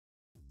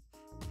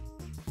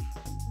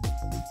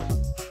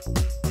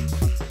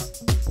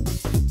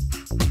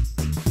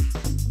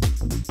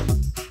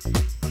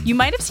You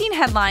might have seen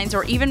headlines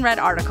or even read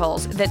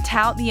articles that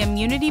tout the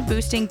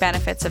immunity-boosting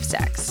benefits of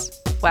sex.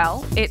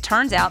 Well, it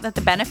turns out that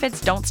the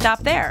benefits don't stop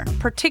there,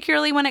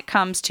 particularly when it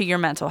comes to your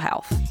mental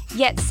health.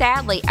 Yet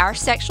sadly, our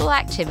sexual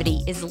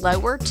activity is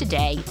lower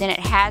today than it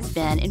has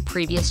been in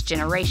previous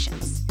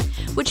generations,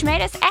 which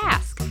made us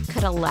ask,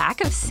 could a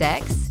lack of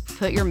sex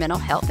put your mental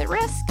health at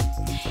risk?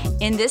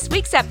 In this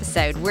week's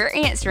episode, we're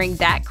answering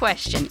that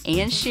question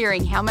and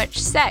sharing how much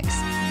sex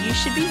you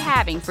should be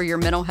having for your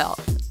mental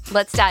health.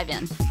 Let's dive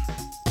in.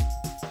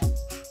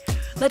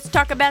 Let's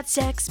talk about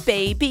sex,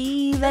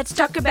 baby. Let's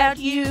talk about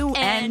you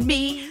and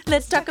me.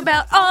 Let's talk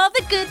about all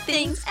the good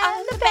things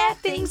and the bad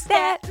things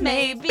that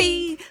may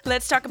be.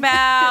 Let's talk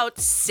about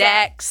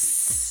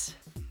sex.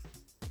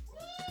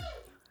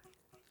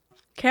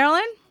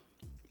 Carolyn,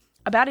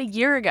 about a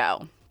year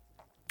ago,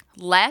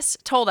 Les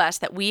told us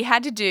that we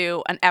had to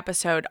do an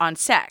episode on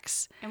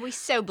sex. And we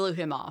so blew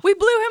him off. We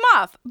blew him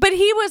off. But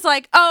he was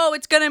like, oh,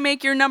 it's going to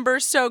make your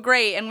numbers so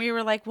great. And we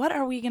were like, what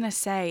are we going to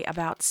say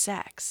about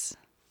sex?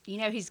 You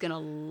know he's going to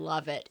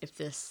love it if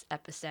this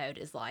episode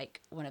is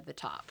like one of the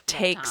top.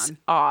 Takes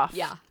off.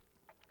 Yeah.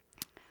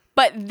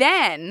 But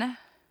then,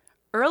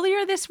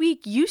 earlier this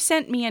week, you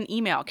sent me an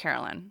email,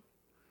 Carolyn.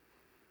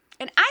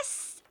 And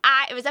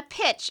it was a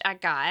pitch I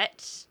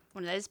got,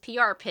 one of those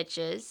PR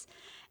pitches,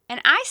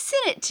 and I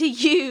sent it to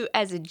you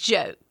as a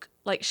joke.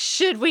 Like,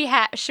 should we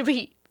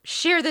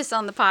share this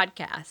on the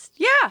podcast?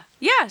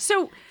 Yeah.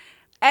 So,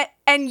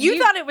 and you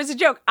thought it was a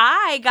joke.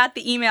 I got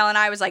the email and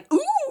I was like,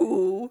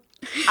 ooh.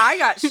 I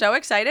got so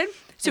excited.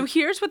 So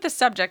here's what the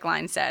subject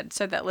line said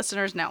so that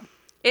listeners know.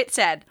 It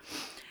said,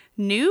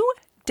 new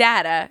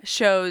data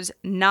shows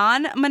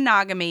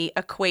non-monogamy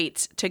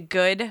equates to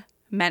good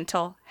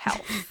mental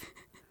health.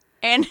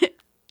 And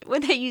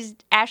would they use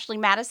Ashley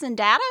Madison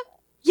data?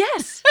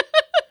 Yes.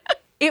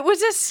 It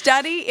was a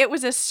study. It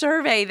was a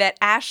survey that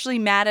Ashley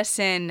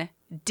Madison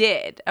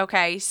did.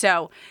 Okay.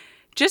 So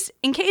just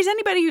in case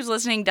anybody who's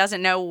listening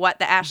doesn't know what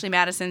the Ashley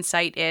Madison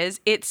site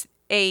is, it's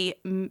a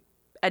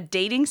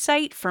dating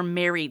site for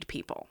married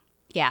people.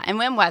 Yeah. And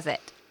when was it?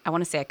 I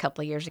want to say a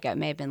couple of years ago. It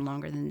may have been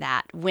longer than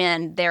that.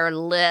 When their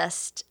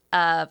list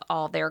of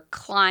all their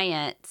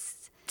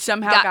clients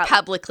somehow got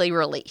publicly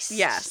released.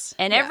 Yes.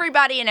 And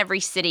everybody in every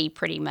city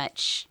pretty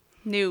much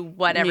knew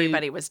what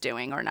everybody was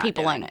doing or not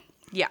people doing. own it.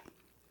 Yeah.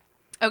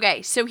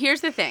 Okay. So here's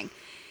the thing.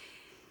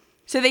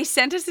 So they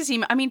sent us this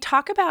email. I mean,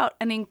 talk about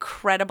an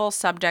incredible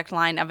subject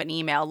line of an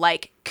email.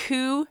 Like,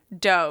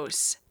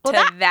 kudos to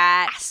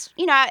that.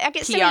 You know, I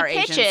get so many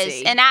pitches,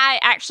 agency. and I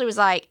actually was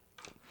like,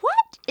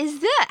 what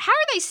is that? How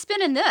are they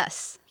spinning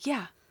this?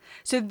 Yeah.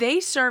 So they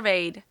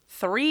surveyed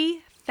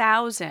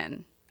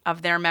 3,000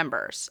 of their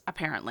members,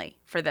 apparently,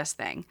 for this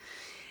thing.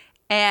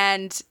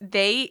 And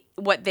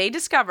what they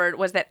discovered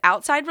was that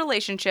outside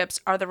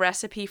relationships are the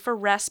recipe for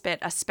respite,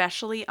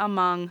 especially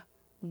among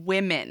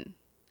women.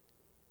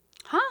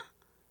 Huh?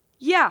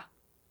 Yeah.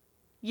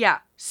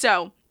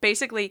 So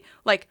basically,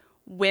 like,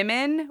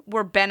 women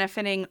were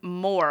benefiting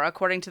more,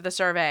 according to the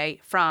survey,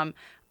 from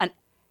an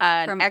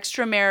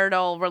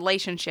extramarital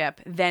relationship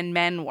than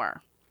men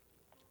were.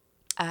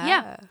 Oh.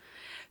 Yeah.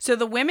 So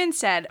the women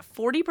said,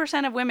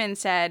 40% of women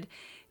said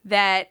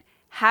that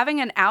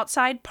having an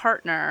outside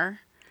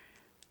partner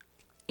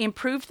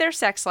improved their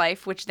sex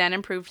life, which then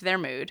improved their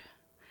mood.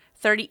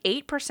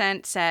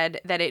 38%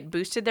 said that it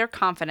boosted their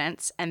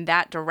confidence, and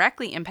that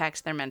directly impacts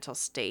their mental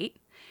state.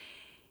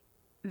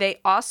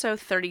 They also,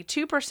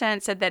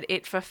 32% said that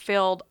it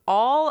fulfilled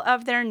all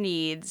of their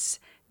needs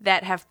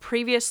that have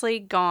previously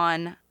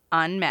gone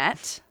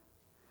unmet.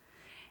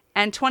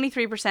 And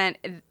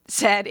 23%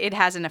 said it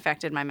hasn't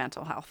affected my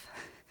mental health.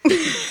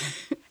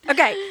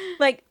 Okay,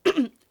 like,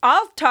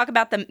 I'll talk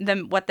about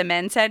what the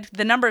men said.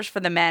 The numbers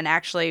for the men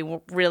actually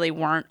really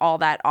weren't all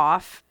that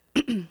off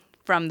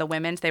from the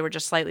women's. They were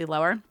just slightly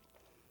lower.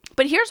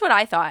 But here's what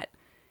I thought.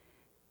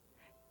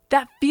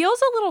 That feels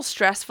a little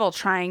stressful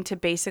trying to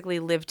basically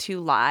live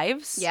two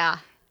lives. Yeah.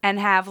 And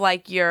have,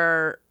 like,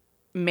 your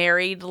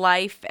married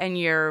life and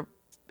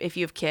if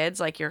you have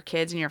kids, like your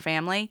kids and your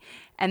family,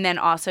 and then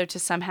also to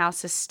somehow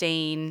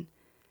sustain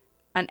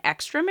an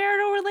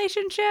extramarital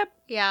relationship.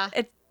 Yeah.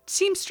 It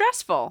seems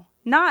stressful.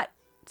 Not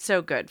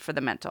so good for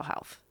the mental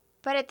health.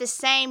 But at the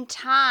same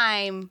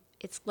time,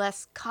 it's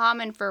less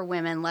common for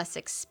women, less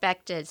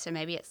expected. So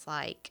maybe it's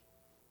like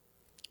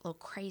a little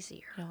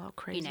crazier. A little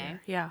crazier. You know?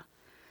 Yeah.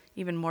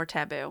 Even more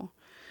taboo.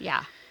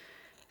 Yeah.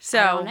 So,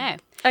 I don't know.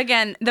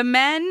 Again,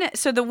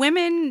 the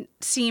women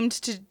seemed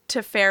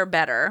to fare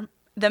better.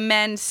 The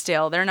men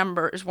still, their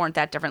numbers weren't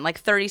that different.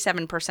 Like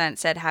 37%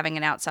 said having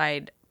an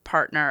outside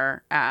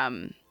partner.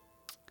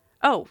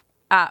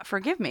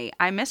 Forgive me.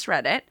 I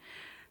misread it.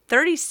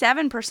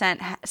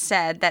 37%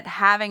 said that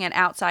having an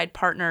outside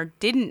partner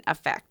didn't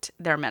affect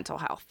their mental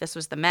health. This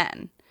was the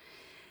men.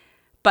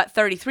 But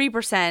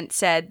 33%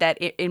 said that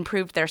it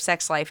improved their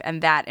sex life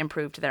and that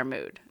improved their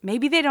mood.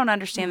 Maybe they don't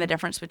understand the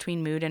difference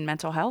between mood and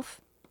mental health.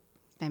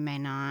 They may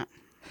not.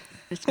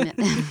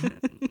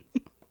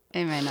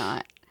 They may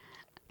not.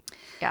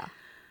 Yeah.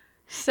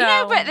 So, You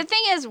know, but the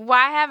thing is,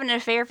 why have an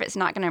affair if it's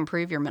not going to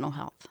improve your mental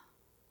health?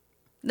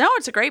 No,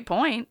 it's a great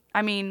point.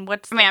 I mean,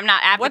 I'm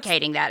not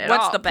advocating that at all.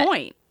 What's the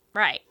point?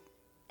 Right.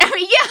 I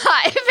mean,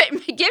 yeah,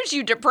 if it gives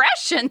you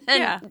depression,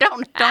 then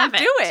don't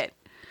do it.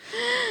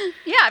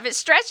 Yeah, if it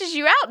stresses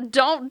you out,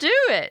 don't do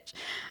it.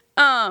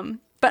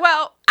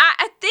 Well,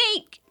 I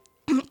think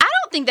I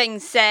don't think they can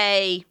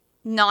say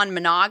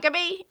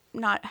non-monogamy.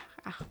 I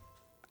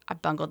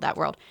bungled that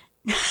word.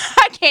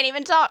 I can't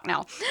even talk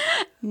now.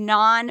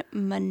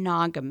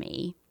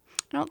 Non-monogamy.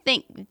 I don't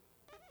think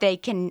they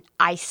can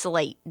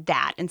isolate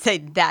that and say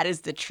that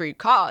is the true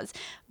cause.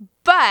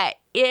 But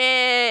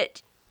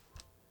it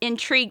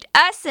intrigued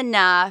us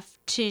enough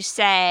to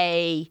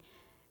say,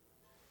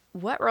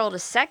 what role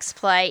does sex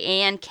play,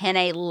 and can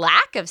a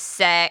lack of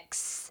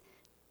sex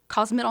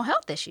cause mental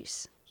health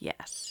issues?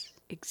 Yes,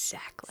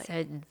 exactly.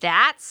 So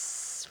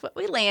that's what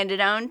we landed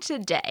on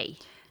today.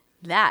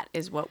 That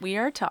is what we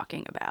are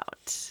talking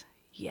about.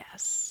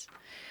 Yes.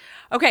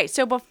 Okay,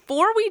 so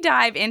before we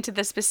dive into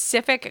the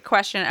specific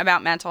question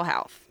about mental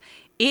health,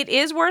 it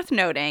is worth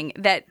noting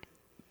that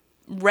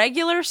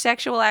regular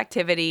sexual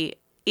activity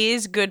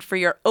is good for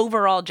your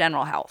overall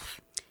general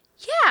health.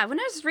 Yeah, when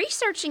I was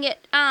researching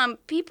it,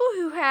 people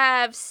who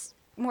have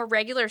more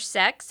regular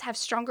sex have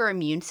stronger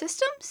immune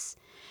systems.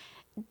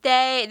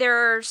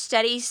 There are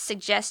studies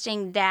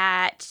suggesting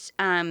that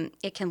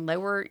it can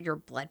lower your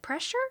blood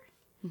pressure.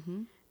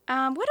 Mm-hmm.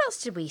 What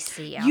else did we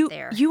see out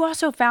there? You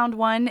also found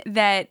one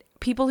that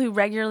people who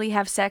regularly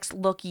have sex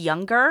look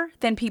younger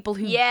than people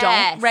who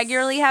don't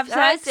regularly have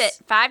sex. Is it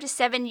 5 to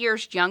 7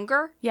 years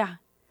younger? Yeah.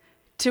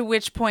 To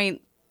which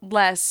point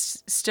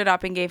Les stood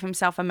up and gave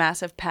himself a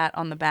massive pat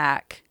on the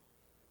back.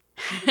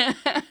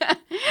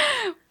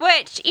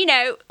 Which,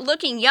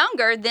 looking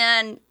younger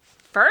then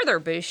further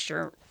boosts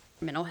your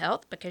mental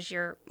health because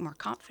you're more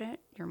confident,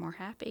 you're more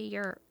happy,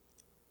 you're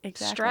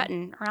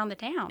strutting around the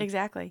town.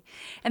 Exactly.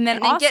 And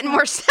then also getting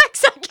more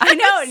sex, I guess. I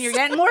know, and you're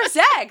getting more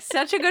sex.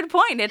 Such a good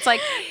point. It's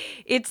like,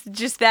 it's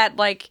just that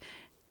like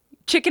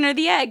chicken or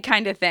the egg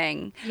kind of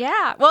thing.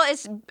 Yeah. Well,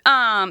 it's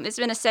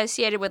been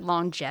associated with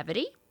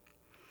longevity.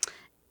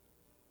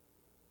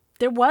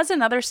 There was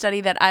another study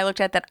that I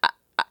looked at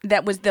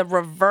that was the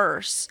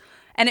reverse,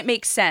 and it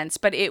makes sense,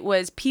 but it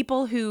was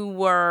people who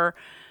were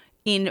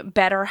in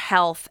better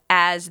health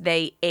as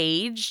they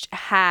aged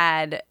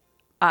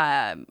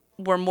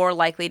were more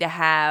likely to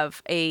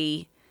have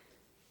a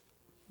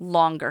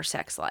longer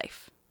sex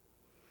life.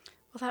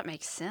 Well, that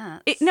makes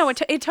sense.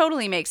 It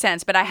totally makes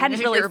sense, but I hadn't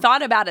really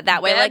thought about it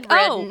that way. Like,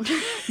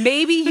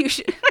 maybe you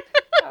should.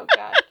 Oh,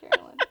 God,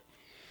 Carolyn.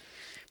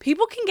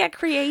 People can get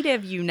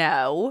creative,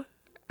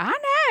 I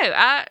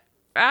know.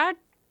 I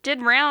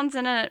did rounds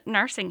in a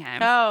nursing home.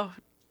 Oh,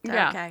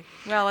 yeah. Okay.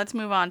 Well, let's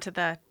move on to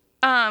the...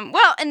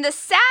 Well, and the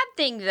sad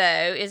thing,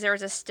 though, is there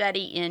was a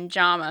study in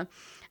JAMA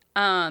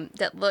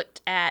that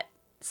looked at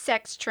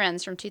sex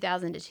trends from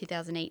 2000 to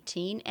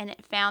 2018, and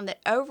it found that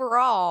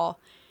overall,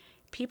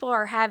 people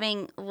are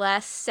having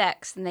less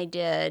sex than they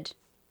did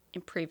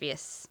in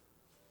previous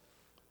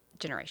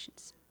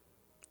generations.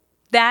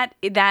 That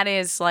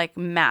is, like,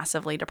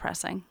 massively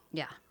depressing.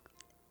 Yeah.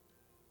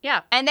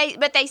 Yeah,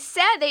 but they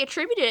said they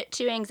attributed it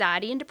to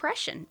anxiety and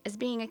depression as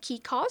being a key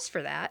cause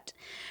for that.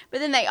 But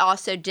then they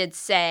also did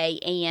say,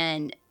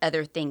 and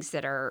other things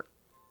that are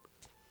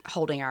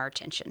holding our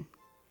attention.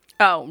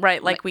 Oh,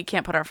 right, like we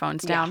can't put our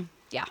phones down.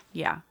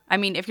 Yeah. I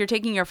mean, if you're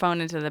taking your phone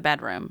into the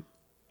bedroom.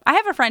 I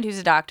have a friend who's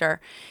a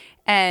doctor,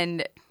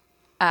 and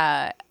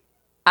I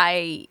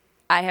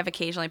have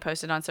occasionally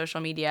posted on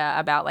social media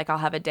about, like, I'll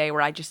have a day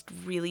where I just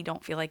really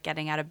don't feel like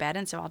getting out of bed,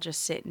 and so I'll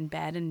just sit in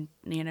bed and,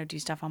 do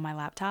stuff on my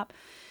laptop.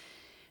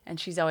 And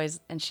she says,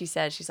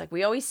 she's like,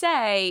 we always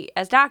say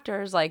as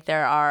doctors, like,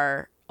 there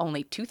are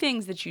only 2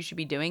 things that you should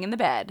be doing in the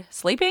bed: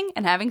 sleeping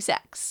and having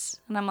sex.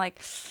 And I'm like,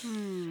 it's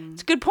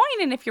a good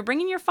point. And if you're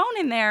bringing your phone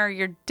in there,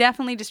 you're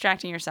definitely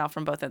distracting yourself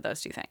from both of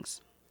those 2 things.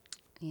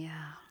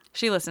 Yeah.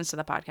 She listens to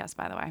the podcast,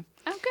 by the way.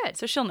 Oh, good.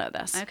 So she'll know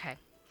this. Okay.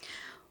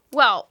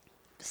 Well,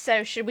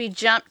 so should we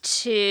jump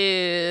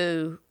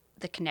to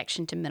the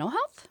connection to mental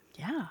health?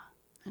 Yeah.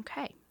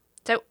 Okay.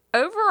 So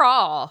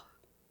overall,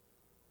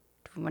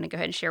 do we want to go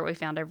ahead and share what we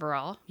found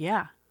overall?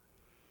 Yeah.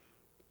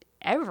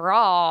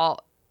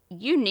 Overall,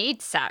 you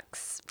need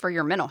sex for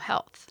your mental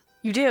health.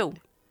 You do.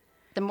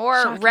 The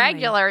more Shockingly.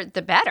 regular,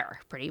 the better,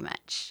 pretty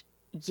much.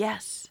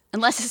 Yes.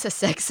 Unless it's a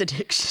sex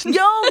addiction.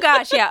 Oh,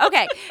 gosh, yeah.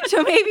 Okay.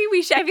 So maybe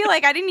we should, I feel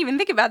like I didn't even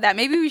think about that.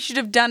 Maybe we should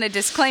have done a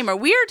disclaimer.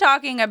 We are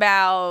talking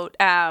about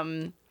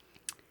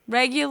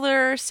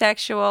regular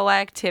sexual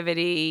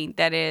activity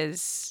that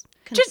is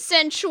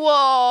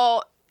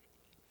consensual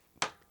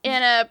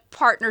in a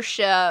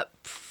partnership.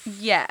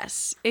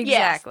 Yes, exactly.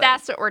 Yes,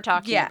 that's what we're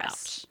talking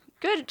about.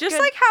 Good. Just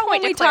good like how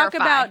when point we to talk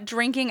clarify. about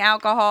drinking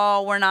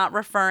alcohol, we're not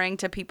referring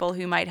to people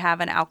who might have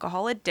an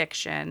alcohol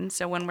addiction.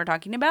 So when we're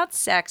talking about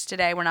sex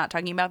today, we're not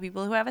talking about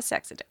people who have a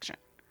sex addiction.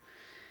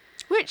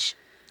 Which,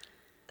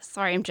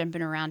 sorry, I'm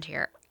jumping around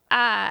here.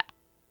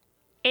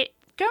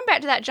 Going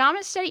back to that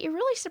JAMA study, it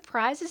really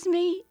surprises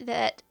me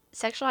that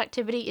sexual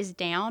activity is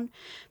down,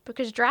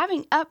 because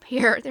driving up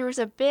here, there was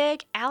a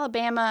big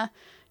Alabama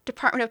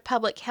Department of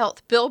Public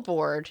Health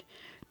billboard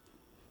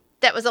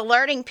that was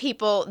alerting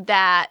people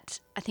that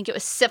I think it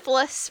was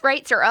syphilis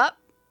rates are up.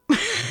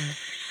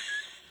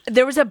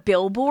 There was a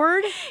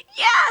billboard?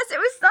 Yes, it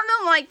was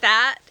something like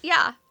that.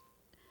 Yeah.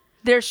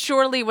 There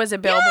surely was a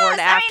billboard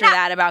after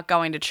that about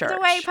going to church. The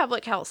way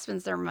public health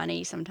spends their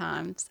money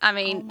sometimes. I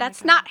mean,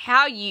 that's not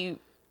how you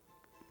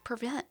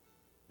prevent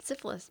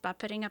syphilis, by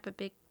putting up a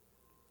big,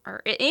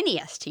 or any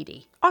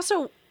STD.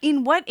 Also,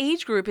 in what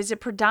age group is it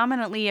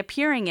predominantly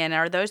appearing in?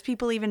 Are those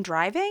people even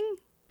driving?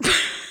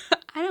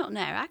 I don't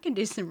know. I can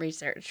do some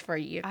research for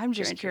you. I'm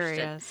just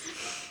curious.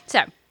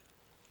 So,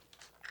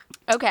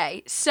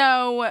 okay.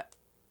 So,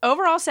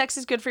 overall, sex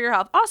is good for your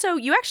health. Also,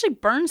 you actually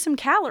burn some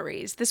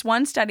calories. This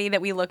one study that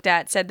we looked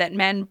at said that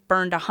men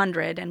burned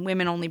 100 and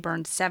women only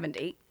burned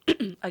 70.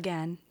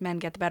 Again, men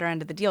get the better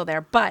end of the deal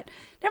there. But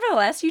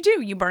nevertheless, you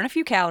do. You burn a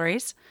few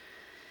calories.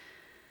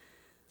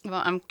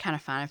 Well, I'm kind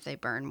of fine if they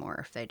burn more,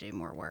 if they do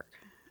more work.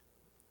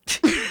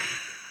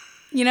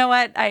 You know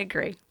what? I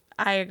agree.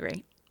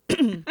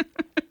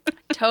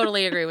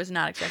 Totally agree. Was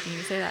not expecting you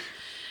to say that.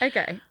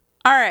 Okay.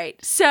 All right.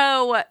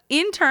 So,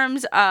 in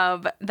terms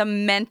of the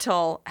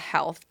mental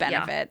health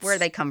benefits, where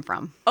they come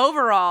from.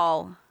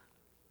 Overall,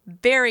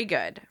 very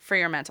good for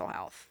your mental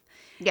health.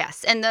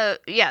 Yes. And the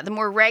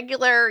more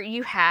regular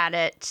you had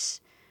it,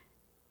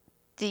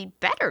 the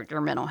better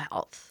your mental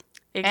health.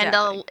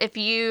 Exactly. And if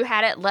you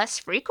had it less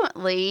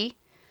frequently,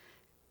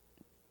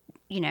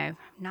 I'm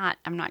not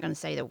going to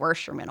say the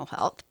worse for mental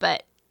health,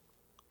 but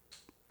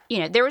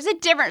there was a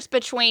difference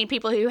between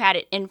people who had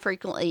it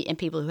infrequently and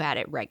people who had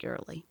it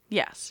regularly.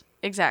 Yes,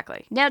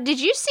 exactly. Now, did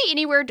you see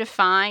anywhere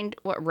defined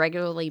what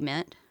regularly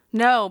meant?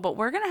 No, but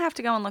we're going to have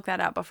to go and look that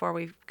up before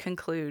we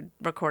conclude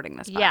recording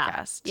this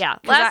podcast. Yeah.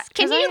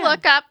 Can you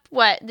look up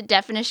what the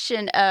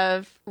definition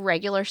of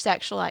regular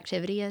sexual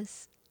activity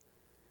is?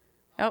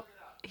 Oh,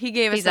 he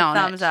gave us a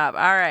thumbs up.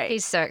 All right.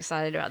 He's so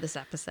excited about this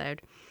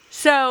episode.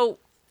 So,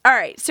 all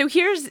right. So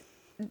here's...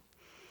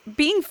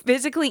 Being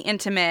physically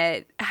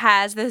intimate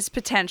has this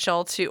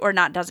potential to, or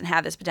not doesn't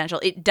have this potential,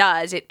 it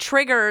does. It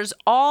triggers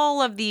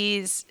all of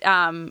these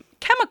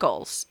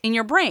chemicals in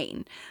your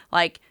brain,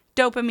 like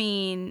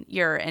dopamine,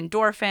 your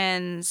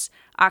endorphins,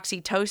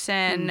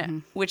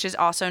 oxytocin, which is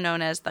also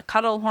known as the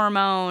cuddle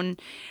hormone.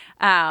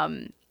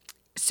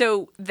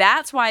 So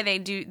that's why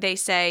they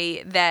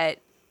say that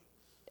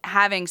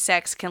having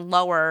sex can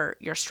lower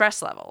your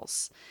stress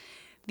levels.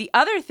 The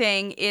other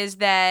thing is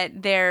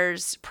that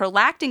there's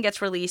prolactin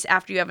gets released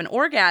after you have an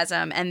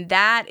orgasm, and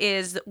that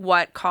is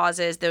what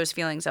causes those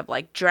feelings of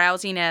like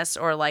drowsiness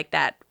or like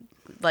that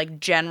like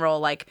general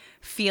like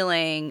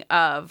feeling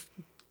of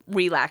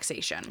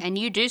relaxation. And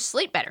you do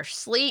sleep better.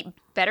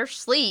 Better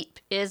sleep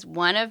is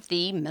one of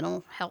the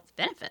mental health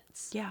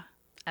benefits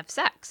of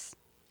sex,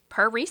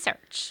 per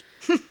research.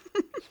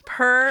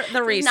 Per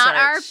the research. Not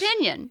our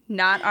opinion.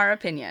 Not our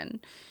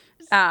opinion.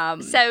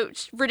 So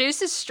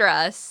reduces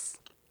stress.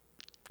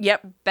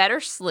 Yep.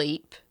 Better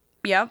sleep.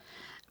 Yep.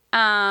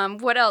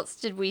 What else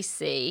did we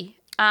see?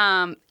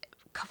 What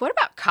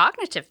about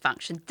cognitive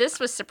function? This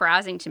was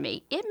surprising to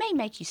me. It may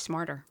make you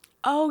smarter.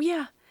 Oh,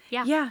 yeah.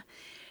 Yeah.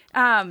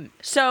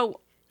 So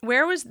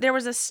there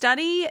was a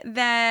study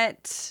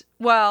that,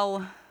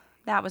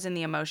 that was in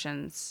the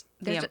emotions.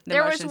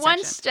 There was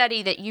one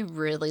study that you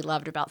really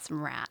loved about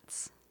some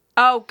rats.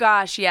 Oh,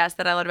 gosh, yes,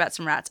 that I loved about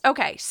some rats.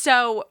 Okay,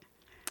 so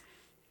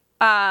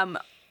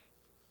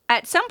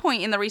at some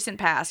point in the recent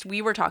past,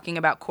 we were talking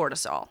about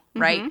cortisol,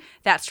 right?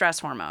 That stress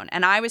hormone.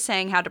 And I was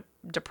saying how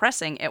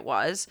depressing it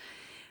was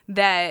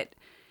that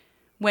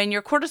when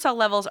your cortisol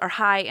levels are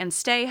high and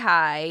stay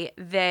high,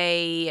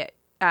 they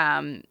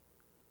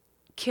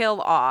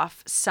kill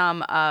off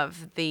some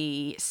of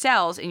the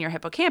cells in your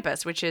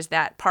hippocampus, which is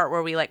that part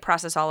where we like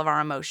process all of our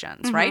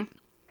emotions, right?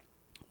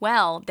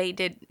 Well, they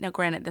did. Now,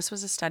 granted, this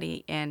was a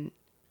study in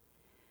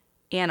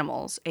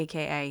animals,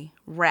 aka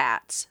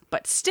rats,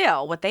 but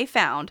still, what they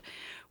found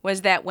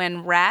was that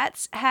when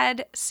rats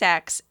had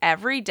sex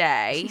every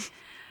day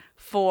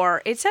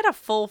for, it said a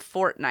full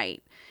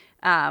fortnight,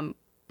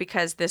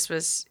 because this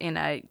was in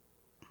a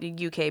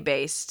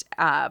UK-based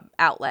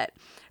outlet.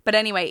 But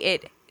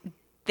anyway,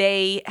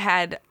 they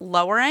had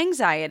lower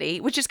anxiety,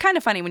 which is kind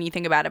of funny when you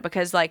think about it,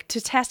 because like to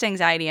test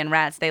anxiety in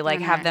rats, they like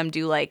have them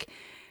do like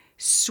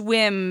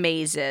swim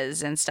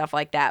mazes and stuff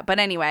like that. But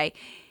anyway,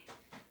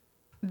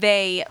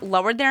 they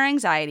lowered their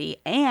anxiety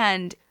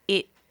and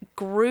it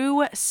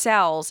grew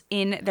cells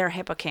in their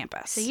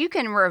hippocampus. So you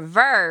can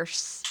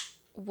reverse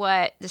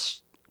what the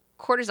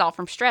cortisol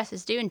from stress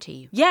is doing to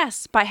you.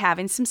 Yes, by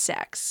having some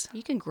sex.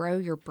 You can grow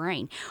your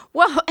brain.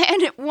 Well,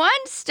 and one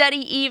study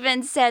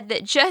even said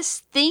that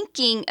just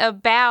thinking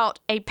about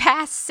a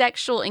past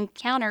sexual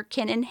encounter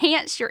can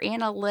enhance your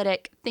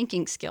analytic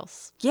thinking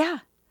skills. Yeah.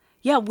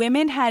 Yeah,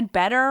 women had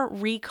better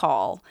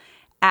recall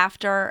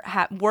after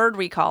word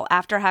recall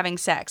after having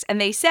sex.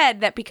 And they said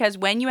that because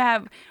when you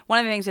have, one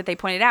of the things that they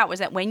pointed out was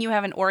that when you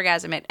have an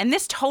orgasm, and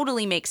this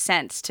totally makes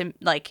sense to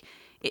like,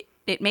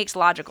 it makes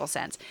logical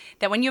sense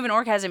that when you have an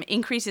orgasm, it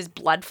increases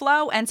blood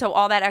flow. And so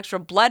all that extra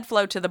blood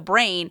flow to the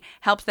brain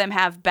helps them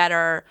have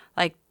better,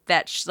 like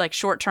that, like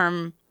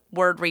short-term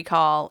word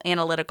recall,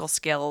 analytical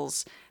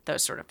skills,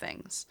 those sort of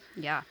things.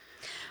 Yeah.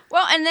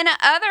 Well, and then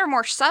other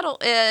more subtle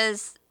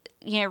is,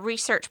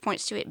 research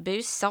points to it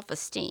boosts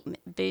self-esteem,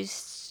 it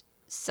boosts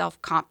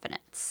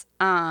self-confidence.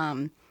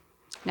 Now,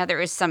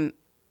 there is some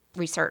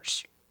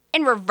research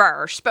in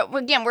reverse, but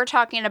again, we're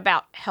talking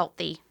about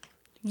healthy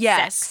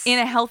sex. In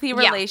a healthy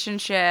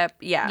relationship,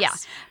 yes. Yeah.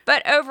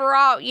 But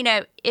overall,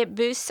 it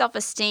boosts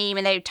self-esteem,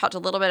 and they talked a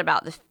little bit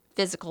about the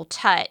physical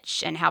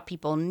touch and how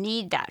people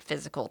need that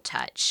physical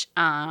touch.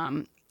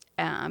 And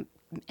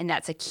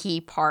that's a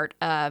key part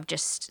of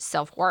just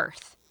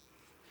self-worth.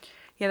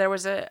 Yeah, there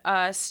was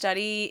a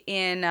study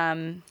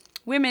in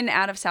women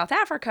out of South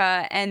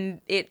Africa,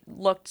 and it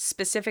looked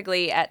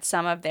specifically at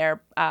some of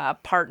their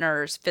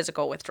partners'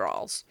 physical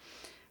withdrawals.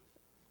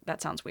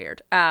 That sounds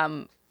weird.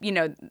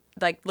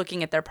 Like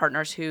looking at their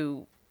partners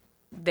who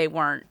they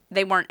weren't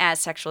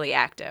as sexually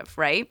active,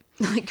 right?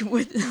 Are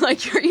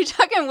you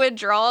talking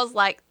withdrawals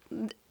like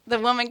the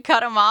woman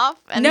cut them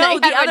off? And no,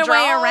 the other way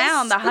withdrawals?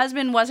 around. The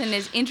husband wasn't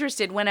as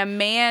interested when a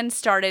man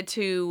started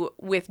to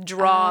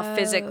withdraw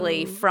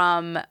physically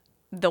from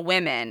the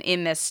women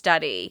in this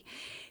study.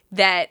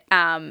 That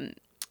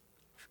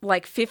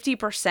like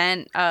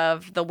 50%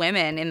 of the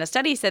women in the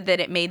study said that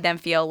it made them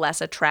feel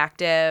less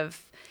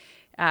attractive.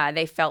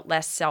 They felt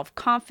less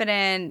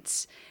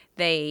self-confident.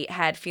 They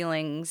had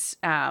feelings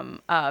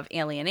of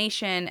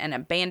alienation and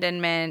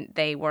abandonment.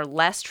 They were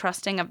less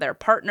trusting of their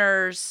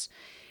partners.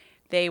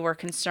 They were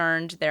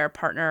concerned their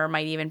partner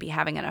might even be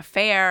having an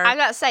affair. I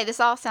gotta say,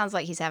 this all sounds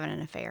like he's having an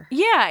affair.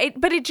 Yeah,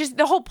 but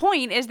the whole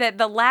point is that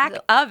the lack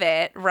of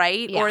it,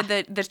 right, or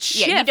the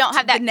shift, you don't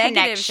have that the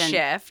negative connection.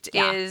 shift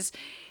is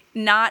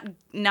not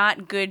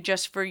good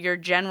just for your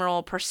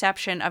general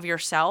perception of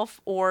yourself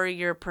or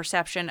your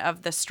perception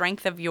of the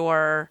strength of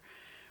your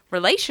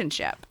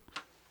relationship.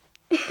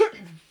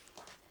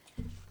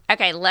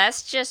 Okay,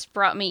 Les just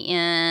brought me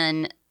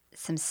in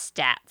some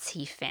stats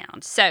he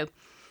found. So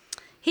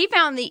he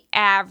found the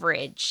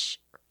average,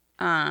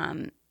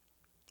 the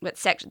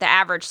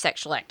average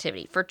sexual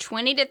activity for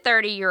 20 to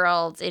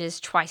 30-year-olds. It is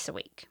twice a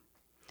week.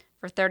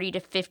 For 30 to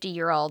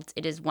 50-year-olds,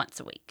 it is once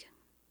a week.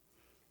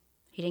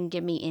 He didn't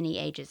give me any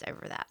ages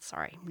over that.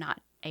 Sorry,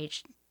 not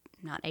age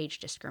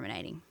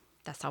discriminating.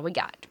 That's all we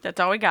got.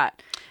 That's all we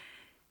got.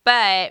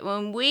 But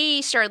when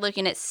we started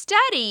looking at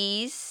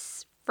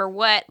studies for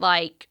what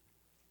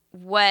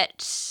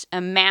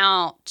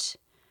amount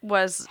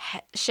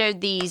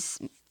showed these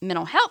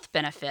mental health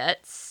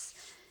benefits,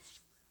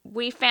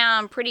 we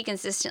found pretty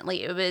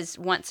consistently it was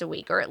once a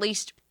week, or at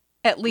least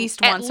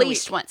once a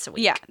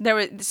week. Yeah, there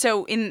was.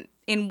 So in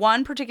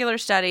one particular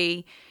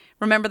study,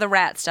 remember the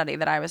rat study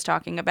that I was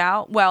talking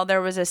about? Well,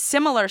 there was a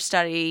similar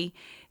study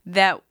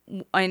that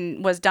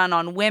was done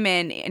on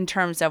women in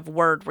terms of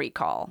word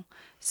recall.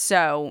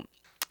 So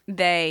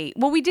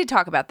we did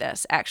talk about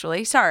this,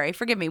 actually. Sorry,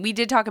 forgive me. We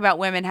did talk about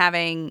women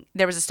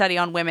there was a study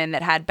on women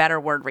that had better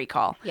word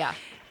recall. Yeah.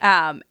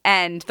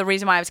 And the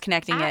reason why I was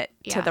connecting it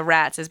to the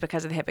rats is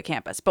because of the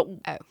hippocampus. But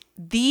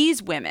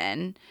these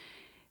women,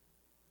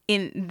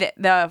 in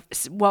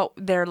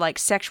their like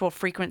sexual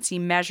frequency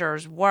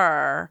measures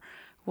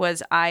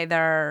was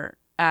either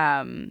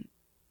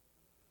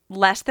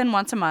less than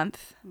once a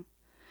month,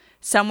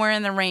 somewhere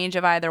in the range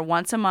of either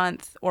once a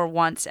month or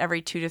once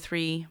every 2 to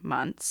 3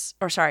 months,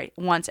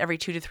 once every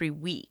 2 to 3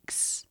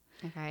 weeks.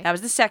 Okay. That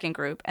was the second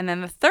group. And then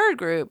the third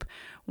group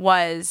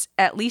was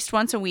at least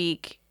once a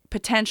week,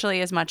 potentially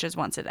as much as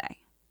once a day.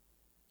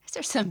 Those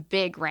are some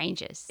big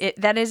ranges.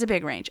 That is a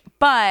big range.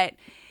 But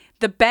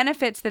the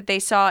benefits that they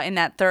saw in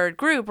that third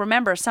group,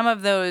 remember, some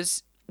of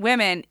those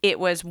women, it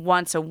was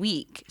once a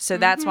week. So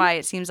that's why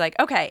it seems like,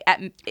 okay,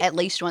 at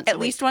least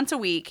once a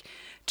week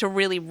to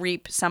really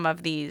reap some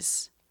of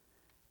these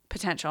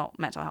potential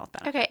mental health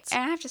benefits. Okay,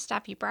 and I have to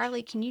stop you.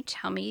 Briley, can you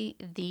tell me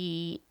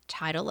the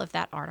title of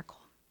that article,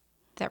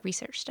 that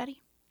research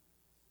study?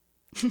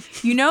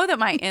 You know that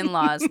my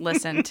in-laws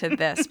listen to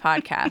this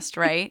podcast,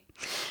 right?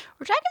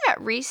 We're talking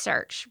about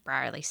research,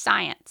 Briley,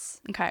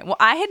 science. Okay, well,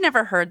 I had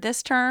never heard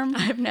this term.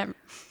 I've never.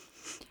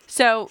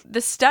 So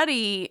the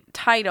study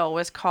title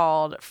was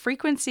called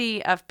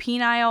Frequency of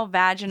Penile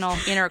Vaginal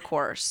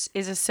Intercourse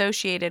is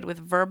Associated with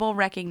Verbal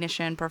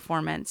Recognition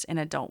Performance in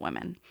Adult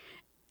Women.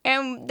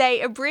 And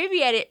they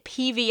abbreviated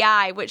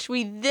PVI, which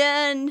we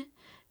then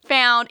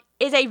found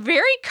is a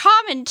very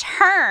common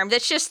term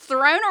that's just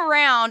thrown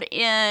around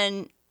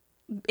in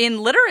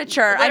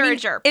literature. I mean,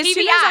 PVI. as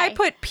soon as I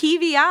put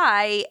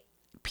PVI,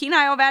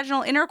 penile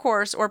vaginal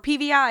intercourse, or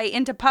PVI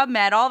into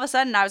PubMed, all of a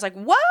sudden I was like,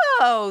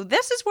 whoa,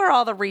 this is where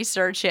all the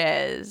research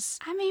is.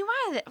 I mean,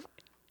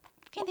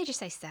 can't they just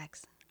say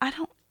sex? I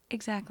don't,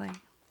 exactly.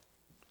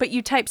 But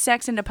you type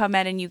sex into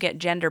PubMed and you get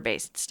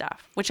gender-based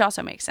stuff, which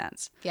also makes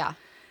sense. Yeah,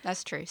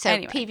 that's true. So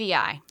anyway.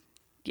 PVI.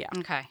 Yeah.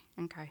 Okay.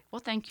 Well,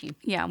 thank you.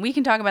 Yeah, we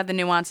can talk about the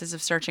nuances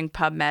of searching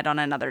PubMed on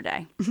another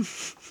day.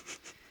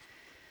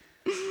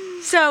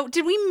 So,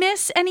 did we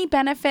miss any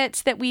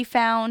benefits that we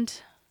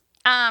found?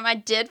 I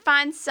did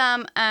find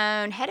some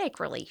on headache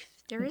relief.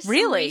 There is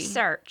some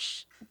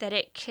research that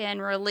it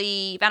can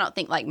relieve, I don't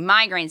think like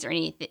migraines or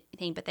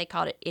anything, but they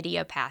called it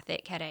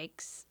idiopathic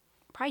headaches.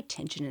 Probably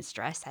tension and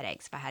stress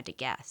headaches, if I had to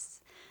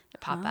guess,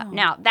 that pop up.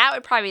 Now, that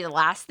would probably be the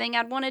last thing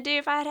I'd want to do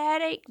if I had a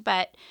headache,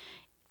 but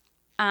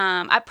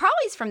I probably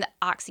it's from the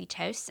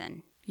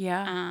oxytocin.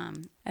 Yeah.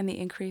 And the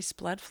increased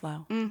blood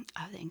flow.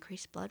 The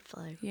increased blood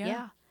flow.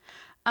 Yeah.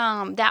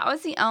 That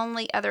was the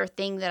only other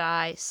thing that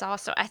I saw.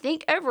 So I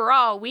think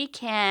overall we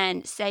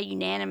can say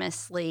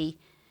unanimously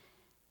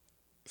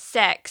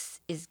sex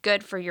is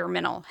good for your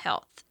mental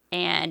health,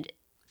 and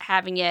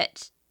having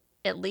it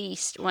at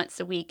least once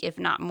a week, if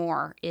not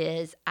more,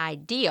 is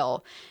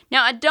ideal.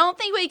 Now, I don't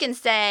think we can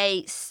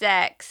say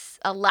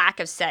a lack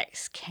of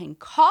sex can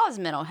cause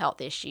mental health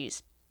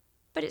issues,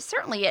 but it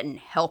certainly isn't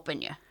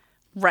helping you.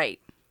 Right.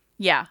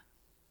 Yeah.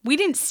 We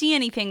didn't see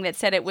anything that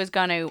said it was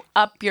going to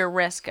up your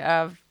risk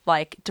of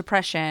like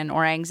depression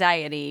or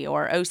anxiety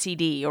or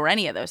OCD or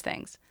any of those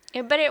things.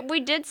 Yeah, but we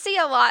did see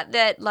a lot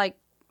that like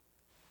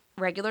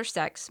regular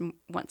sex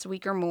once a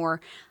week or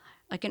more,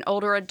 like in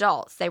older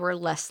adults, they were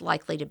less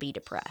likely to be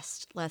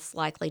depressed, less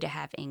likely to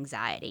have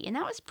anxiety. And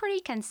that was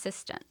pretty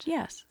consistent.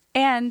 Yes.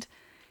 And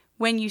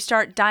when you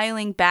start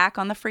dialing back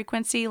on the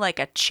frequency, like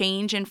a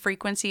change in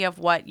frequency of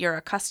what you're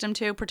accustomed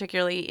to,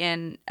 particularly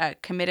in a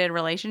committed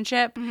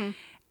relationship,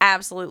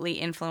 absolutely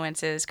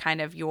influences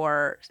kind of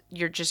your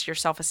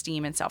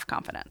self-esteem and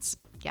self-confidence.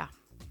 Yeah.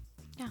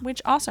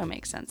 Which also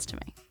makes sense to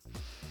me.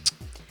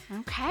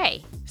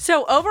 Okay.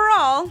 So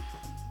overall,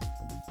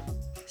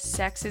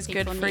 sex is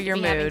People good for need your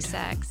to be having mood.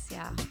 sex,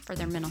 for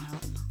their mental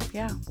health.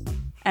 Yeah.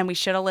 And we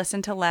should have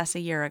listened to Les a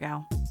year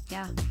ago.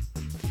 Yeah.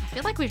 I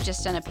feel like we've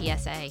just done a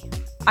PSA.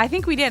 I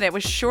think we did. It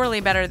was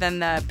surely better than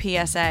the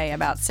PSA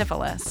about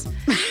syphilis.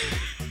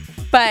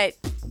 But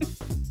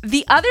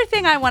the other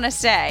thing I want to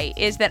say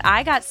is that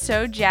I got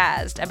so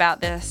jazzed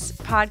about this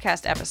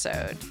podcast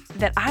episode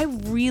that I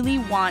really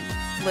want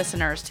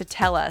listeners to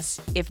tell us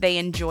if they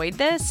enjoyed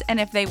this and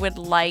if they would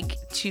like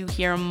to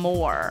hear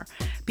more.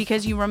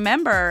 Because you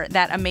remember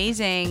that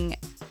amazing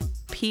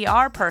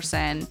PR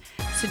person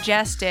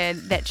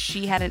suggested that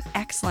she had an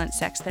excellent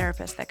sex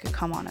therapist that could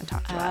come on and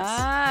talk to us.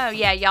 Oh,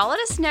 yeah. Y'all let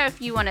us know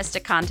if you want us to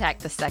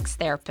contact the sex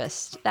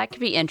therapist. That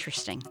could be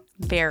interesting.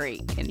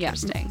 Very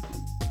interesting.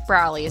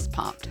 Briley is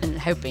pumped and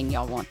hoping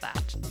y'all want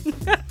that.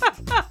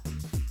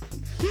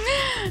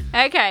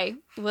 Okay.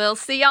 We'll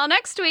see y'all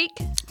next week.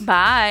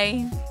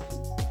 Bye.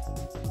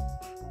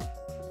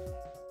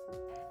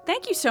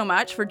 Thank you so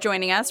much for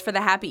joining us for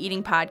the Happy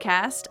Eating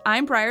Podcast.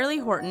 I'm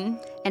Brierly Horton.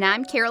 And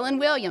I'm Carolyn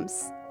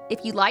Williams.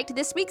 If you liked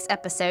this week's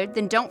episode,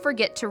 then don't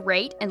forget to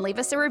rate and leave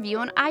us a review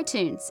on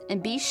iTunes.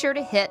 And be sure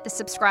to hit the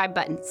subscribe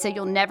button so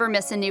you'll never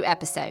miss a new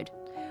episode.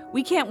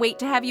 We can't wait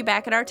to have you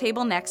back at our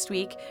table next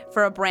week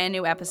for a brand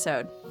new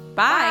episode.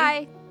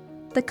 Bye.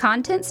 The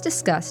contents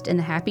discussed in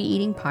the Happy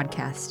Eating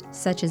Podcast,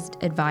 such as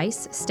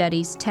advice,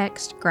 studies,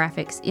 text,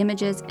 graphics,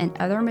 images, and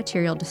other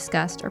material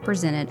discussed or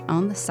presented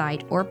on the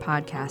site or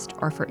podcast,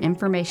 are for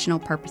informational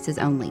purposes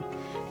only.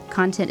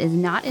 Content is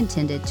not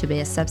intended to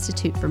be a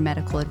substitute for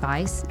medical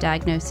advice,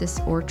 diagnosis,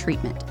 or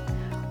treatment.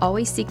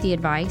 Always seek the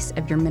advice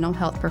of your mental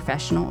health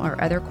professional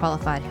or other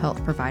qualified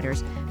health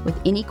providers with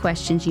any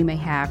questions you may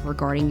have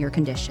regarding your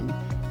condition.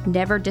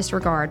 Never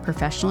disregard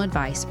professional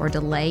advice or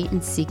delay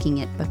in seeking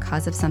it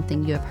because of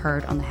something you have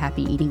heard on the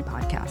Happy Eating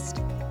Podcast.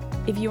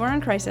 If you are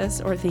in crisis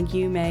or think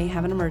you may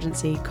have an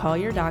emergency, call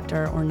your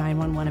doctor or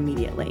 911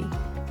 immediately.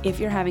 If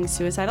you're having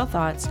suicidal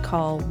thoughts,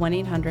 call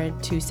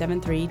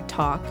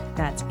 1-800-273-TALK,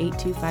 that's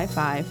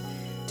 8255,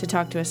 to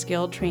talk to a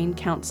skilled trained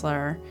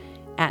counselor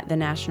at the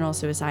National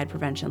Suicide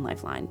Prevention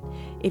Lifeline.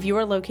 If you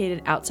are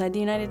located outside the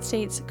United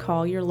States,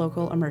 call your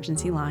local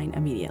emergency line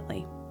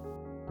immediately.